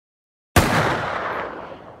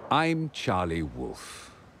I'm Charlie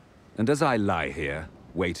Wolfe, and as I lie here,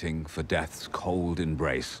 waiting for death's cold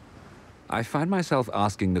embrace, I find myself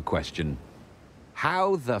asking the question,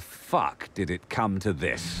 how the fuck did it come to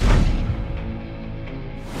this?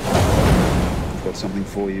 I've got something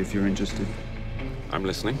for you if you're interested. I'm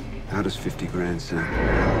listening. How does 50 grand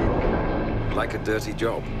sound? Like a dirty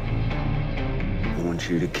job. I want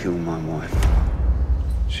you to kill my wife.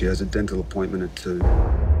 She has a dental appointment at 2.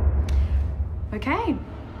 Okay.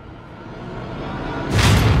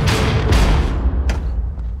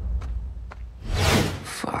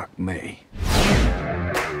 Fuck me.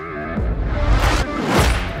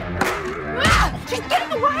 Just get in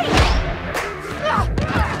the way!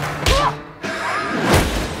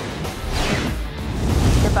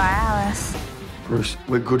 Goodbye, Alice. Bruce,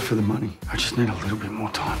 we're good for the money. I just need a little bit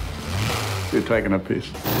more time. You're taking a piss.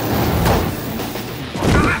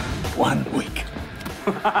 1 week.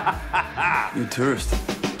 You're a tourist.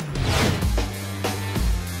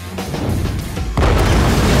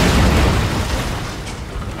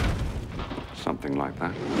 Something like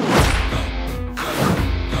that.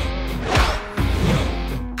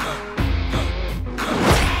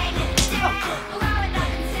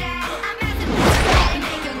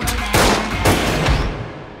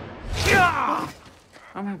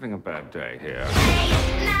 I'm having a bad day here.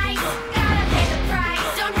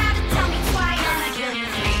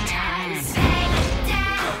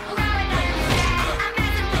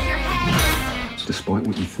 Despite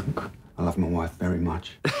what you think, I love my wife very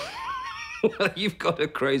much. Well, you've got a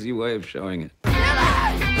crazy way of showing it. God,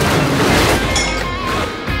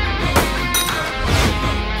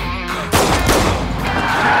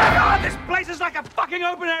 this place is like a fucking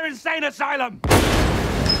open-air insane asylum!